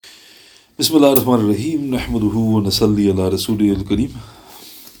Bismillah ar-Rahman ar-Rahim. Nahmaduhu wa nasalli ala Rasulih al-Kareem.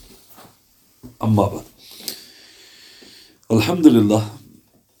 Amma ba'd. Alhamdulillah.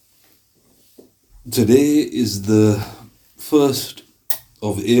 Today is the 1st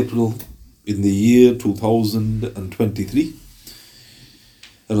of April in the year 2023.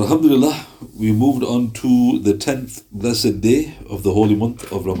 And Alhamdulillah, we moved on to the 10th blessed day of the holy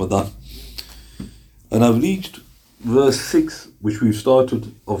month of Ramadan. And I've reached verse 6, which we've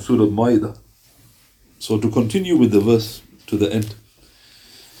started, of Surah Maidah. So to continue with the verse to the end.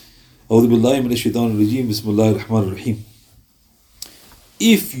 A'udhu billahi minash shaitanir rajeem. Bismillahir rahmanir rahim.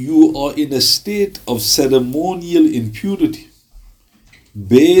 If you are in a state of ceremonial impurity,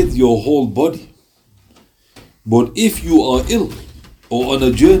 bathe your whole body. But if you are ill or on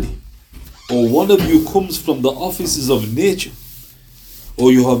a journey, or one of you comes from the offices of nature,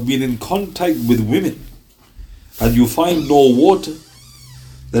 or you have been in contact with women, and you find no water,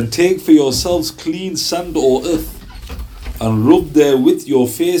 then take for yourselves clean sand or earth, and rub therewith your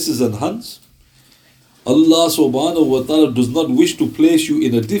faces and hands. Allah subhanahu wa ta'ala does not wish to place you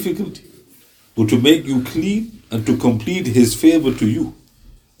in a difficulty, but to make you clean and to complete His favor to you,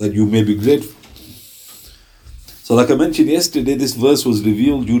 that you may be grateful. So like I mentioned yesterday, this verse was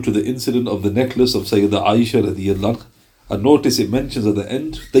revealed due to the incident of the necklace of Sayyidah Aisha radiyallahu anha. And notice it mentions at the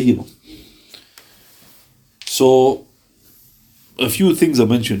end, tayyumum. So, a few things are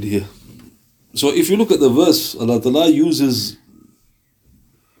mentioned here. So if you look at the verse, Allah Ta'ala uses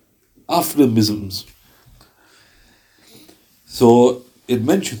aphorisms. So it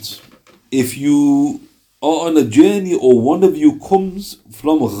mentions, if you are on a journey or one of you comes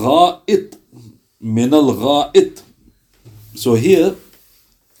from gha'it, min al-gha'it. So here,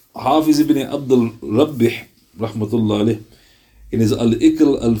 Hafiz ibn Abdul Rabbih, rahmatullah alayh, in his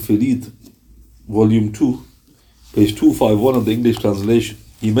Al-Iql al-Farid, volume 2, page 251 of the English translation,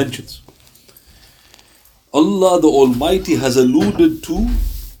 he mentions, Allah the Almighty has alluded to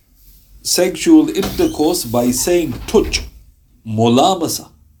sexual intercourse by saying touch,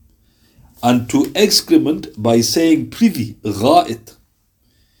 mulamasa, and to excrement by saying privy, gha'it.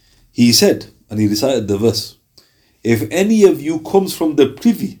 He said, and he recited the verse, if any of you comes from the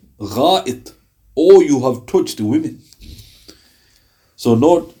privy, gha'it, or you have touched women. So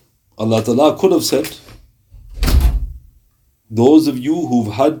note, Allah Ta'ala could have said, those of you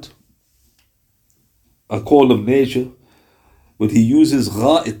who've had a call of nature, but he uses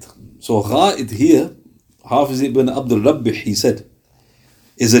gha'it. So gha'it here, Hafiz ibn Abdul Rabbih, he said,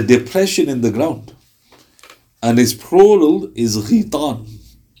 is a depression in the ground. And its plural is ghitan.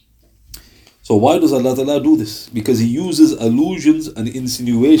 So why does Allah Ta'ala do this? Because He uses allusions and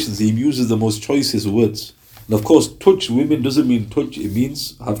insinuations. He uses the most choicest words. And of course, touch women doesn't mean touch, it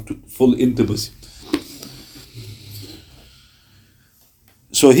means have full intimacy.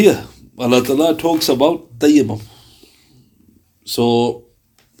 So here, Allah Ta'ala talks about tayyumum. So,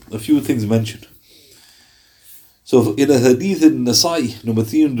 a few things mentioned. So, in a hadith in Nasa'i, number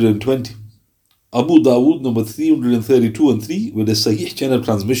 320, Abu Dawood, number 332 and 3, with a Sahih chain of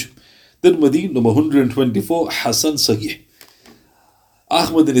transmission. Tirmidhi, number 124, Hasan Sahih.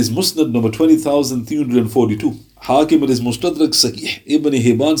 Ahmad in his Musnad, number 20,342. Hakim in his Mustadrak Sahih. Ibn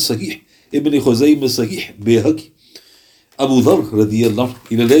Hibban Sahih. Ibn Khuzaymah Sahih. Bayhaqi. Abu Dharr radiyallahu anhu,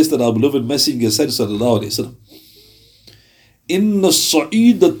 he relates that our beloved Messenger said, sallallahu alayhi wa sallam, Inna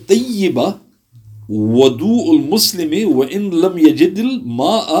as-sa'id at-tayyiba wadu'ul muslimi wa in lam yajidil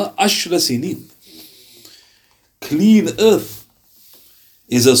ma'a ashra sinin. Clean earth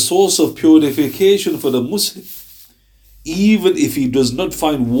is a source of purification for the Muslim, even if he does not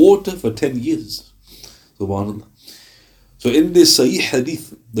find water for 10 years. Subhanallah. So in this Sahih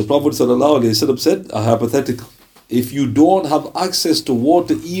hadith, the Prophet sallallahu alayhi wa sallam said, a hypothetical, if you don't have access to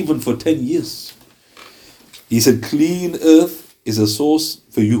water even for 10 years, he said, clean earth is a source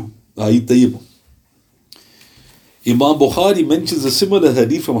for you. Imam Bukhari mentions a similar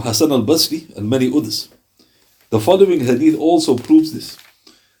hadith from Hasan al-Basri and many others. The following hadith also proves this.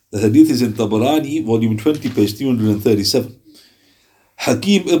 The hadith is in Tabarani, volume 20, page 337.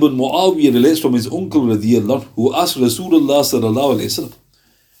 Hakim ibn Muawiyah relates from his uncle radiyallahu anhu, who asked Rassulallah sallallahu alayhi wa sallam,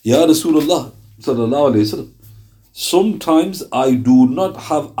 Ya Rasulullah sallallahu alayhi wa sallam, sometimes I do not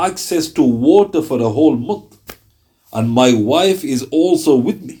have access to water for a whole month, and my wife is also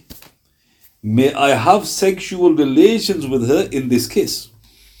with me. May I have sexual relations with her in this case?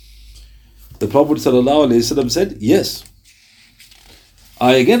 The Prophet ﷺ said, yes.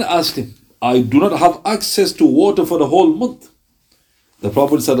 I again asked him, I do not have access to water for the whole month. The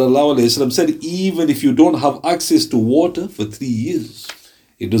Prophet ﷺ said, even if you don't have access to water for 3 years,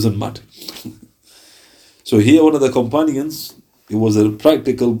 it doesn't matter. So here one of the companions, it was a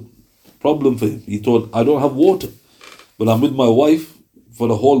practical problem for him. He thought, I don't have water, but I'm with my wife for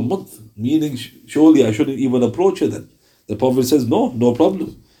the whole month, meaning surely I shouldn't even approach her then. The Prophet says, no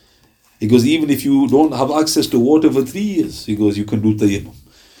problem. He goes, even if you don't have access to water for 3 years, he goes, you can do tayyumum.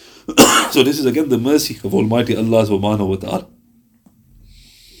 So this is again the mercy of Almighty Allah subhanahu wa ta'ala.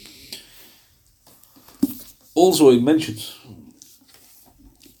 Also it mentions,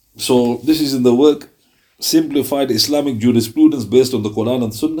 so this is in the work Simplified Islamic Jurisprudence Based on the Qur'an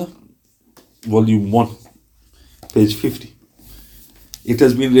and Sunnah, Volume 1, page 50. It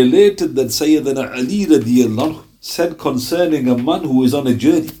has been related that Sayyidina Ali radiyallahu anhu said concerning a man who is on a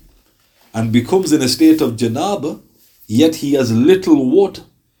journey and becomes in a state of janaba, yet he has little water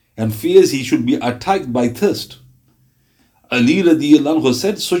and fears he should be attacked by thirst. Ali radiyallahu anhu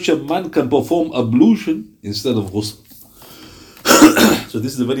said, such a man can perform ablution instead of ghusl. So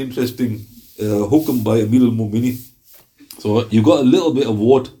this is a very interesting hukum by Amir al-Mu'mineen. So you got a little bit of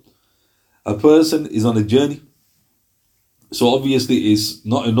water. A person is on a journey. So obviously it's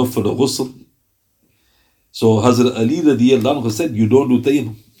not enough for the ghusl. So Hazrat Ali radiyallahu anhu said, you don't do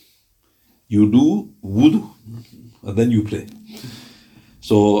tayyumum. You do wudu. And then you pray.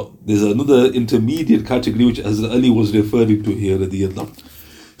 So there's another intermediate category which Hazrat Ali was referring to here radiyallahu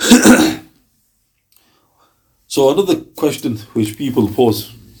anhu. So another question which people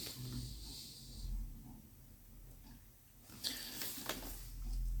pose.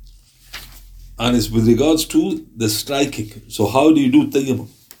 And it's with regards to the striking. So how do you do tayyumum?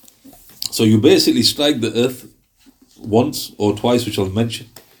 So you basically strike the earth once or twice, which I'll mention.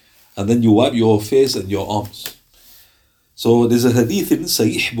 And then you wipe your face and your arms. So there's a hadith in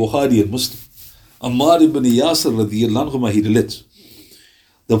Sahih Bukhari and Muslim. Ammar ibn Yasir radiyallahu anhu, he relates.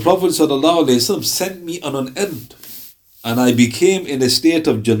 The Prophet sallallahu alaihi wasallam sent me on an errand, and I became in a state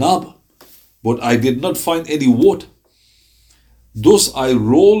of janaba, but I did not find any water. Thus I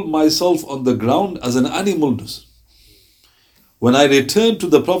rolled myself on the ground as an animal does. When I returned to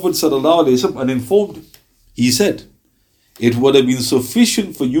the Prophet sallallahu alaihi wasallam and informed him, he said, it would have been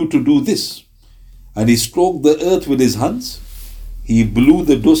sufficient for you to do this. And he stroked the earth with his hands. He blew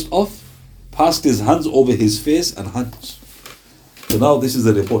the dust off, passed his hands over his face and hands. So now this is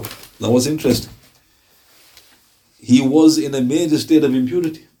the report. Now what's interesting, he was in a major state of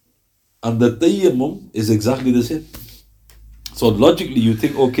impurity, and the tayyumum is exactly the same. So logically you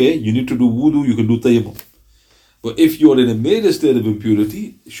think, okay, you need to do wudu, you can do tayyumum. But if you are in a major state of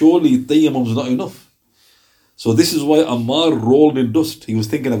impurity, surely tayyumum is not enough. So this is why Ammar rolled in dust. He was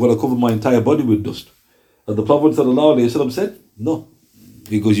thinking, I've got to cover my entire body with dust. And the Prophet ﷺ said, no,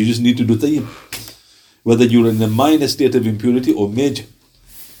 because you just need to do tayyum, whether you're in a minor state of impurity or major.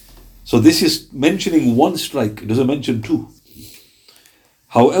 So this is mentioning one strike, it doesn't mention two.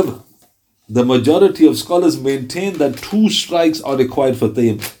 However, the majority of scholars maintain that 2 strikes are required for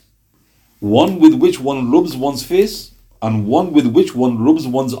tayyum. One with which one rubs one's face, and one with which one rubs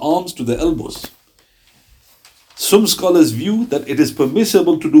one's arms to the elbows. Some scholars view that it is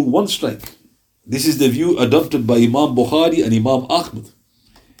permissible to do 1 strike. This is the view adopted by Imam Bukhari and Imam Ahmad.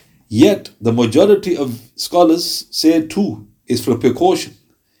 Yet, the majority of scholars say 2 is for precaution,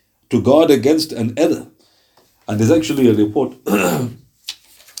 to guard against an error. And there's actually a report.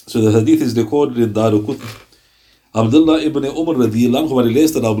 So the hadith is recorded in Darul Qutb. Abdullah ibn Umar radiyallahu anhu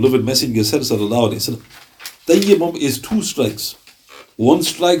relates that our beloved Messenger said, sallallahu alayhi wa sallam, tayyumum is 2 strikes. 1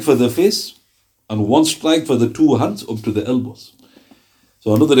 strike for the face, and 1 strike for the 2 hands up to the elbows.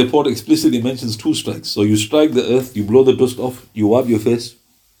 So another report explicitly mentions 2 strikes. So you strike the earth, you blow the dust off, you wipe your face.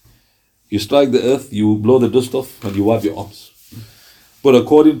 You strike the earth, you blow the dust off, and you wipe your arms. But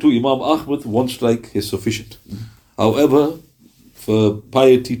according to Imam Ahmad, 1 strike is sufficient. However, for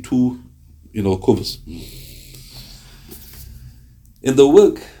piety, 2, covers. In the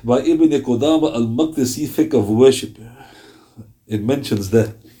work by Ibn Qudama al-Maqdisi, Fiqh of Worship, it mentions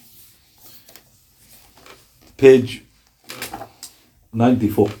there, page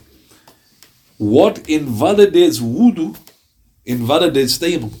 94. What invalidates wudu invalidates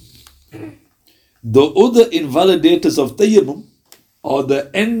tayyumum. The other invalidators of tayyumum are the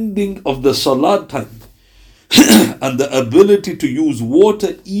ending of the salat time and the ability to use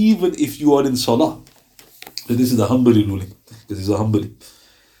water even if you are in salah. So this is the Hanbali ruling. This is a Hanbali.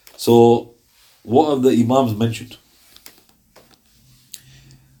 So what have the imams mentioned?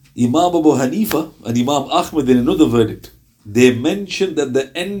 Imam Abu Hanifa and Imam Ahmad in another verdict, they mentioned that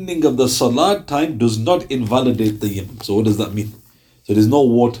the ending of the salat time does not invalidate tayyumum. So what does that mean? So there's no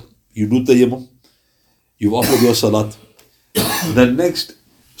water. You do tayyumum, you've offered your salat. The next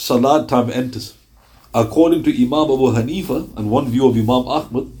salat time enters. According to Imam Abu Hanifa and one view of Imam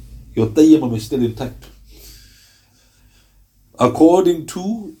Ahmad, your tayyumum is still intact. According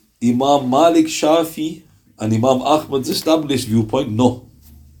to Imam Malik, Shafi, and Imam Ahmad's established viewpoint, no.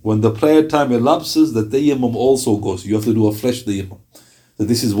 When the prayer time elapses, the tayyumum also goes. You have to do a fresh tayyumum. So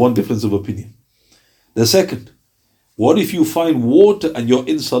this is one difference of opinion. The second, what if you find water and you're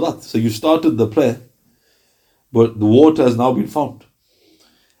in salat? So you started the prayer, but the water has now been found.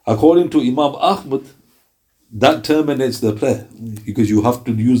 According to Imam Ahmad, that terminates the prayer because you have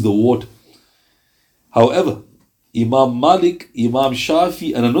to use the water. However, Imam Malik, Imam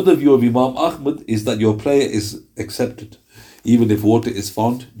Shafi, and another view of Imam Ahmad is that your prayer is accepted, even if water is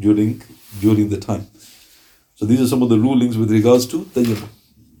found during the time. So these are some of the rulings with regards to tayyumum.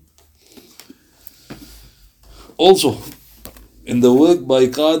 Also, in the work by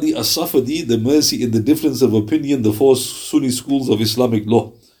Qadi As-Safadi, The Mercy in the Difference of Opinion, the four Sunni schools of Islamic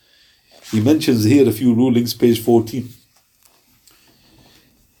law, he mentions here a few rulings, page 14.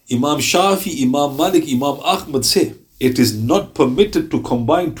 Imam Shafi, Imam Malik, Imam Ahmad say, it is not permitted to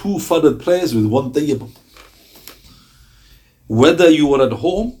combine two fardh prayers with one tayyumum. Whether you are at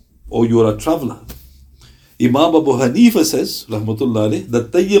home or you are a traveler. Imam Abu Hanifa says, rahmatullah alayh,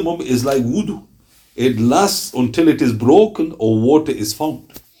 that tayyumum is like wudu. It lasts until it is broken or water is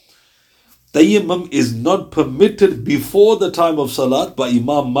found. Tayyumum is not permitted before the time of salat by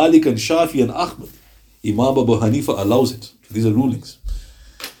Imam Malik and Shafi and Ahmad. Imam Abu Hanifa allows it. These are rulings.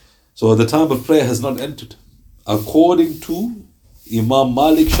 So the time of prayer has not entered. According to Imam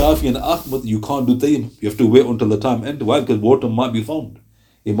Malik, Shafi and Ahmad, you can't do tayyumum. You have to wait until the time ends. Why? Because water might be found.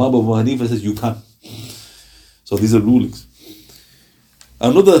 Imam Abu Hanifa says you can. So these are rulings.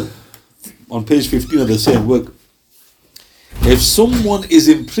 Another, on page 15 of the same work, if someone is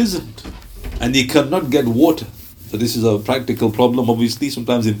imprisoned and he cannot get water, so this is a practical problem, obviously,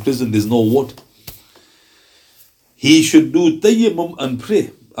 sometimes in prison there's no water, he should do tayyumum and pray.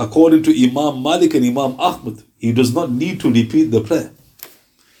 According to Imam Malik and Imam Ahmad, he does not need to repeat the prayer.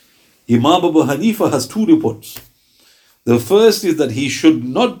 Imam Abu Hanifa has two reports. The first is that he should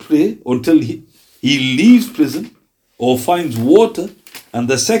not pray until he leaves prison or finds water, and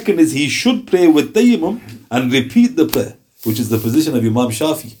the second is he should pray with tayyumum and repeat the prayer, which is the position of Imam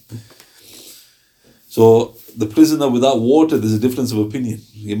Shafi. So the prisoner without water, there's a difference of opinion.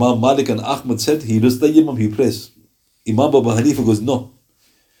 Imam Malik and Ahmad said he does tayyumum, he prays. Imam Abu Hanifa goes no.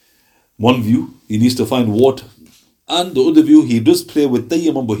 One view, he needs to find water. And the other view, he does pray with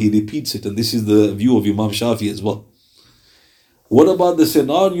tayyumum, but he repeats it. And this is the view of Imam Shafi as well. What about the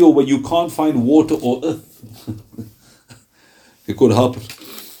scenario where you can't find water or earth? It could happen.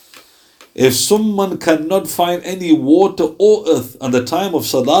 If someone cannot find any water or earth and the time of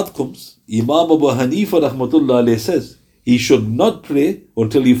salat comes, Imam Abu Hanifa rahmatullah alayh says, he should not pray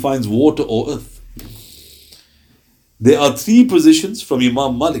until he finds water or earth. There are three positions from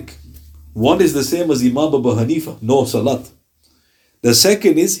Imam Malik. One is the same as Imam Abu Hanifa, no salat. The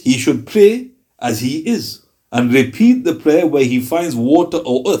second is he should pray as he is and repeat the prayer where he finds water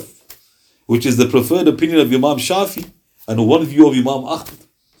or earth, which is the preferred opinion of Imam Shafi and one view of Imam Ahmad.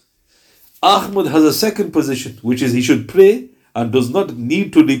 Ahmad has a second position, which is he should pray and does not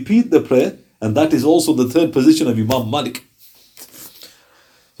need to repeat the prayer, and that is also the third position of Imam Malik.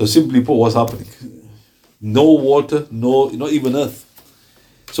 So simply put, what's happening? No water, not even earth.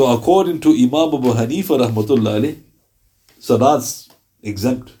 So according to Imam Abu Hanifa rahmatullah alayh, salat's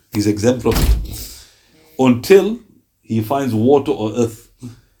exempt. He's exempt from it until he finds water or earth.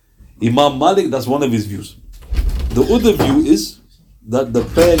 Imam Malik, that's one of his views. The other view is that the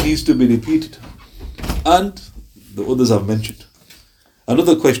prayer needs to be repeated, and the others I've mentioned.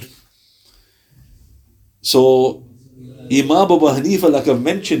 Another question. So Imam Abu Hanifa, like I've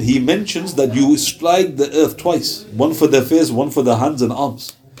mentioned, he mentions that you strike the earth twice, one for the face, one for the hands and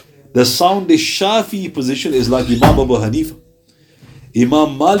arms. The soundest Shafi position is like Imam Abu Hanifa.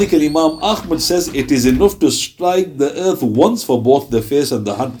 Imam Malik and Imam Ahmad says it is enough to strike the earth once for both the face and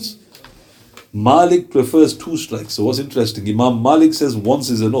the hands. Malik prefers two strikes. So what's interesting, Imam Malik says once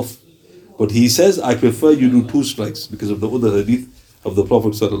is enough, but he says I prefer you do two strikes because of the other hadith of the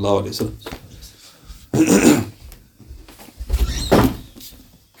Prophet sallallahu alaihi wasallam.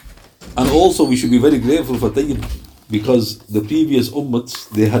 And also we should be very grateful for tayyumum, because the previous ummats,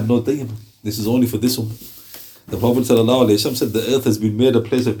 they had no tayyumum. This is only for this ummah. The Prophet ﷺ said, the earth has been made a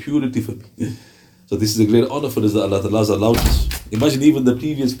place of purity for me. So this is a great honor for us that Allah Ta'ala has allowed us. Imagine even the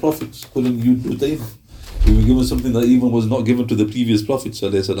previous prophets couldn't you do tayyumum. We were given something that even was not given to the previous prophets.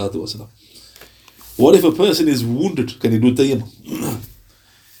 What if a person is wounded? Can he do tayyumum?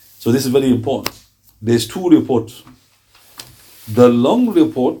 So this is very important. There's two reports. The long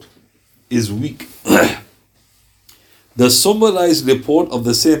report is weak. The summarized report of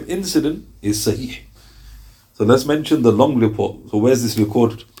the same incident is sahih. So let's mention the long report. So where's this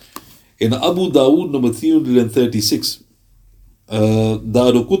recorded? In Abu Dawood number 336,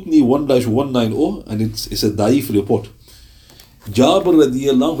 Darukutni 1-190, and it's a Daif report. Jabir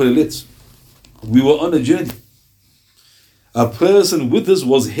radiyallahu anhu relates, we were on a journey. A person with us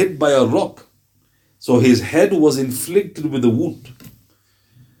was hit by a rock, so his head was inflicted with a wound.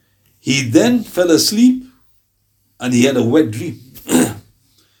 He then fell asleep and he had a wet dream.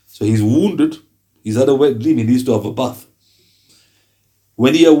 So he's wounded, he's had a wet dream, he needs to have a bath.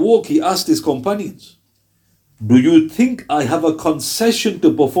 When he awoke, he asked his companions, do you think I have a concession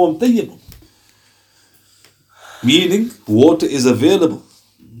to perform tayyumum? Meaning, water is available,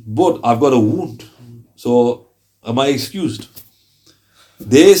 but I've got a wound. So, am I excused?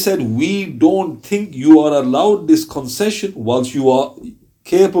 They said, we don't think you are allowed this concession whilst you are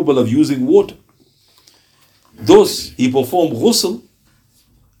capable of using water. Thus, he performed ghusl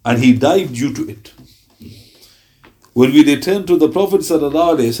and he died due to it. When we returned to the Prophet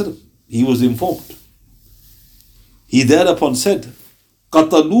ﷺ, he was informed. He thereupon said,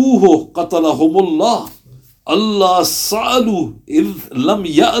 قَتَلُوهُ قَتَلَهُمُ اللَّهُ Allah sa'alu إِذْ لَمْ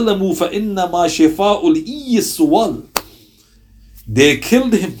يَعْلَمُوا فَإِنَّمَا شِفَاءُ الْإِيِّ السُّوَالِ. They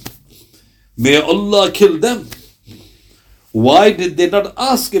killed him. May Allah kill them. Why did they not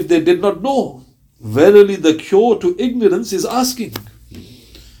ask if they did not know? Verily the cure to ignorance is asking.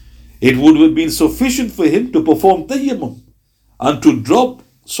 It would have been sufficient for him to perform tayyumum and to drop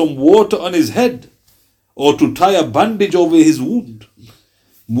some water on his head or to tie a bandage over his wound.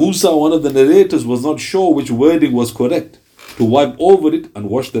 Musa, one of the narrators, was not sure which wording was correct, to wipe over it and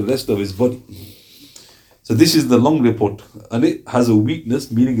wash the rest of his body. So this is the long report, and it has a weakness,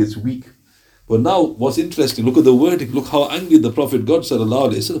 meaning it's weak. But now what's interesting, look at the wording, look how angry the Prophet God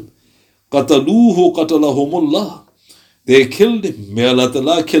sallallahu alaihi wasallam. قَتَلُوهُ قَتَلَهُمُ اللَّهُ. They killed him, may Allah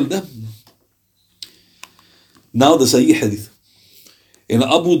Ta'ala kill them. Now the Sahih Hadith. In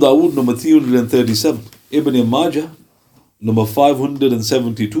Abu Dawood number 337, Ibn Majah number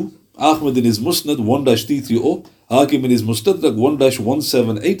 572, Ahmad in his Musnad 1-330, Hakim in his Mustadrak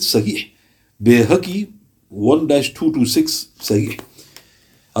 1-178, Sahih, Bayhaqi 1-226, Sahih.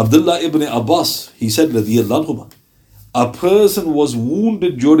 Abdullah ibn Abbas, he said, radiyallahu anhu, a person was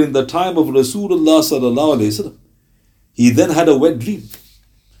wounded during the time of Rassulallah sallallahu alayhi wasallam. He then had a wet dream.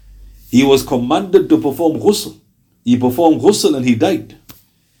 He was commanded to perform ghusl. He performed ghusl and he died.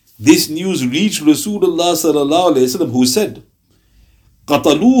 This news reached Rasulullah sallallahu alayhi wasallam, who said,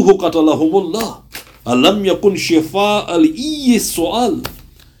 قَتَلُوهُ قَتَلَهُمُ اللَّهُ أَلَمْ يَكُنْ شِفَاءَ الْإِيِّ السُّؤَالِ.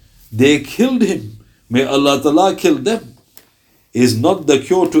 They killed him. May Allah Ta'ala kill them. Is not the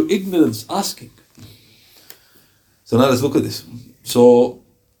cure to ignorance asking? So now let's look at this. So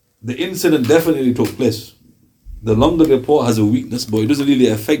the incident definitely took place. The longer report has a weakness, but it doesn't really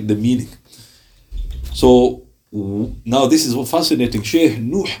affect the meaning. So now this is what fascinating. Shaykh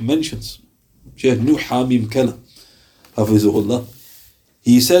Nuh mentions, Shaykh Nuh Hamim Kala, Hafizullah.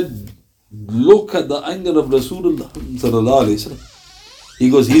 He said, look at the anger of Rasulullah sallallahu alayhi wa sallam.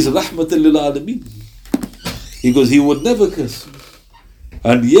 He goes, he's rahmatan lil alameen. He goes, he would never curse.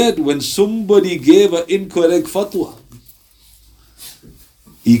 And yet when somebody gave an incorrect fatwa,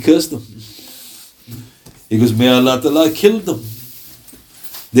 he cursed them. He goes, may Allah Ta'ala kill them.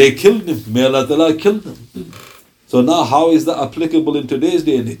 They killed him. May Allah Ta'ala kill them. So now how is that applicable in today's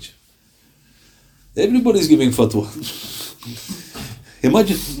day and age? Everybody's giving fatwa.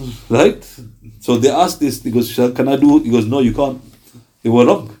 Imagine, right? So they asked this, he goes, can I do it? He goes, no, you can't. They were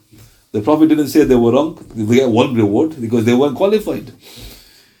wrong. The Prophet didn't say they were wrong. They get one reward because they weren't qualified.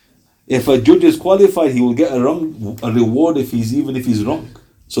 If a judge is qualified, he will get a reward even if he's wrong.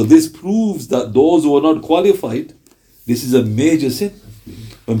 So this proves that those who are not qualified, this is a major sin.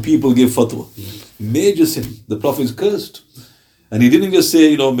 When people give fatwa, major sin. The Prophet is cursed, and he didn't just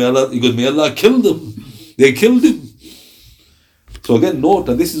say, may Allah kill them. They killed him. So again, note,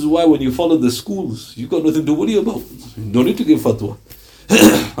 and this is why when you follow the schools, you've got nothing to worry about. You don't need to give fatwa.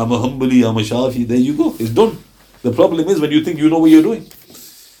 I'm a Hanbali, I'm a Shafi. There you go. It's done. The problem is when you think you know what you're doing.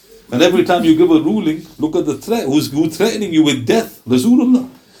 And every time you give a ruling, look at the threat. Who's threatening you with death? Rasulullah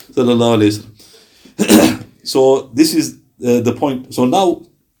sallallahu alayhi wa sallam. So this is the point. So now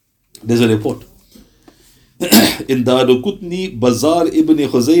there's a report. In Darukutni Bazar ibn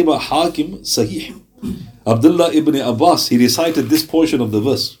Khuzaymah Hakim Sahih, Abdullah ibn Abbas, he recited this portion of the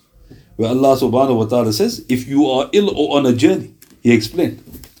verse where Allah subhanahu wa ta'ala says, if you are ill or on a journey, he explained,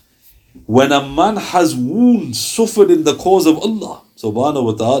 when a man has wounds suffered in the cause of Allah subhanahu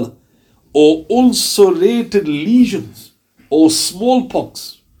wa ta'ala, or ulcerated lesions, or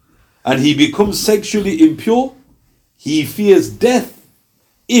smallpox, and he becomes sexually impure, he fears death.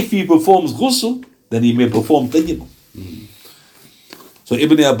 If he performs ghusl, then he may perform tayyumum. So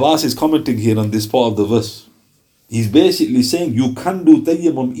Ibn Abbas is commenting here on this part of the verse. He's basically saying you can do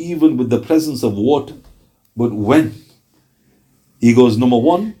tayyumum even with the presence of water. But when? He goes, number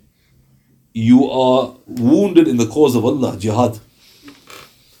one, you are wounded in the cause of Allah, jihad.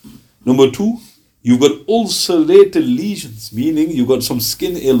 Number two, you've got ulcerated lesions, meaning you've got some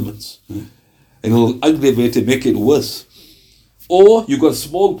skin ailments. And it'll aggravate it, make it worse. Or you've got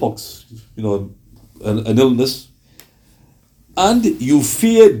smallpox, an illness. And you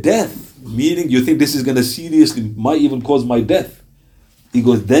fear death, meaning you think this is going to seriously, might even cause my death. He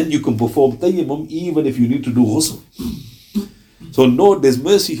goes, then you can perform tayyumum even if you need to do ghusl. So note, there's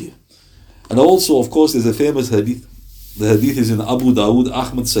mercy here. And also, of course, there's a famous hadith. The hadith is in Abu Dawood,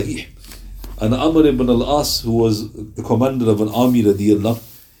 Ahmad Sahih. And Amr ibn al-As, who was the commander of an army,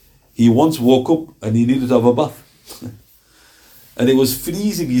 he once woke up and he needed to have a bath. And it was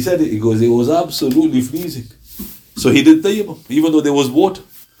freezing, he said it. He goes, it was absolutely freezing. So he did tayyumum, even though there was water.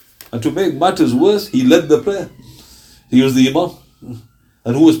 And to make matters worse, he led the prayer. He was the imam.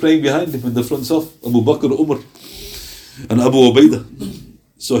 And who was praying behind him in the front of Abu Bakr, Umar, and Abu Ubaidah.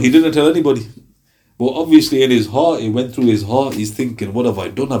 So he didn't tell anybody. But obviously in his heart, it went through his heart, he's thinking, what have I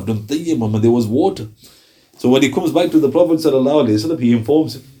done? I've done tayyumum and there was water. So when he comes back to the Prophet ﷺ, he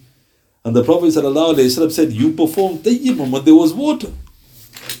informs him. And the Prophet ﷺ said, you performed tayyumum and there was water.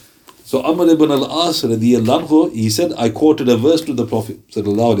 So Amr ibn al-As, he said, I quoted a verse to the Prophet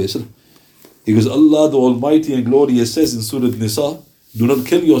ﷺ. He goes, Allah the Almighty and Glorious says in Surah Nisa, do not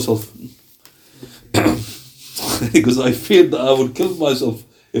kill yourself. He goes, I feared that I would kill myself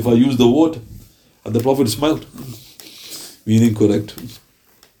if I used the water. And the Prophet smiled. Meaning correct.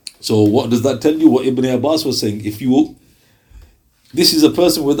 So what does that tell you? What Ibn Abbas was saying, this is a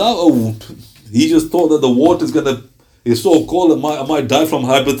person without a wound. He just thought that the water is so cold, I might die from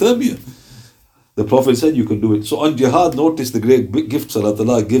hypothermia. The Prophet said you can do it. So on jihad, notice the great gifts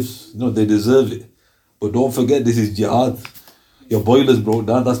Allah gives. They deserve it. But don't forget, this is jihad. Your boiler's broke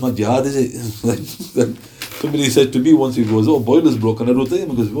down, that's not jihad, is it? Somebody said to me once, he goes, boiler's broken. I don't think,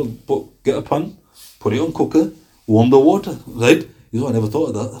 he goes, get a pan, put it on cooker, warm the water, right? He goes, I never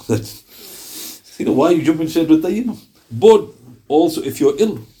thought of that. Why are you jumping straight with tayyumum? But also, if you're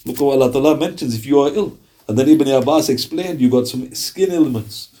ill, look at what Allah Ta'ala mentions, if you are ill. And then Ibn Abbas explained, you got some skin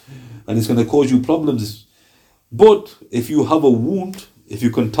ailments, and it's going to cause you problems. But if you have a wound, if you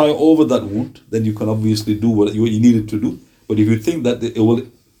can tie over that wound, then you can obviously do what you needed to do. But if you think that it will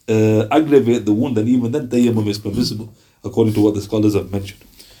aggravate the wound, then even then tayyumum is permissible, according to what the scholars have mentioned.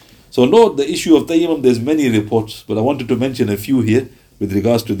 So note the issue of tayyumum, there's many reports, but I wanted to mention a few here with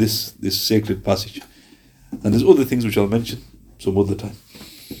regards to this sacred passage. And there's other things which I'll mention some other time.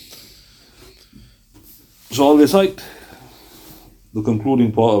 So I'll recite the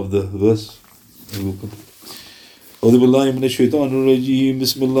concluding part of the verse. أعوذ بالله من الشيطان الرجيم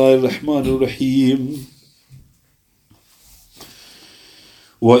بسم الله الرحمن الرحيم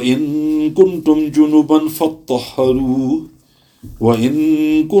وإن كنتم جنبا فاطهروا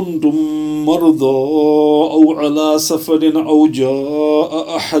وإن كنتم مرضى أو على سفر أو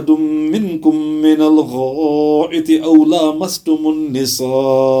جاء أحد منكم من الغائط أو لامستم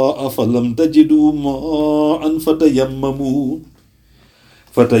النساء فلم تجدوا ماء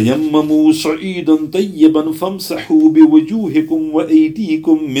فتيمموا صعيدا طيبا فامسحوا بوجوهكم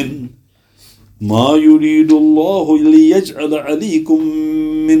وأيديكم منه ما يريد الله ليجعل عليكم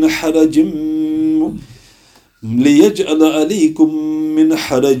من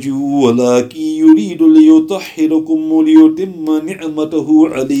حرج ولكن يريد ليطهركم وليتم نعمته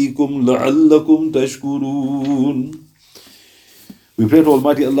عليكم لعلكم تشكرون. We pray to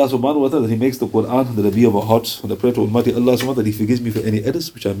Almighty Allah subhanahu wa ta'ala that He makes the Qur'an the Rabi of our hearts. And I pray to Almighty Allah subhanahu wa ta'ala that He forgives me for any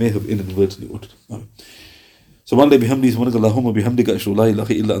errors which I may have inadvertently uttered. Amen. سبحان الله بحمده سبحانك اللهم وبحمدك أشهد أن لا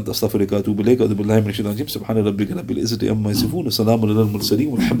إله إلا أنت أستغفرك وأتوب إليك أعوذ بالله من الشيطان الرجيم سبحان ربك رب العزة عما يصفون وسلام على المرسلين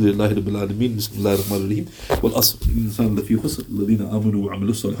والحمد لله رب العالمين بسم الله الرحمن الرحيم والعصر إن الإنسان لفي خسر الذين آمنوا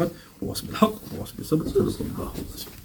وعملوا الصالحات وواصلوا بالحق وواصلوا بالصبر صدق الله.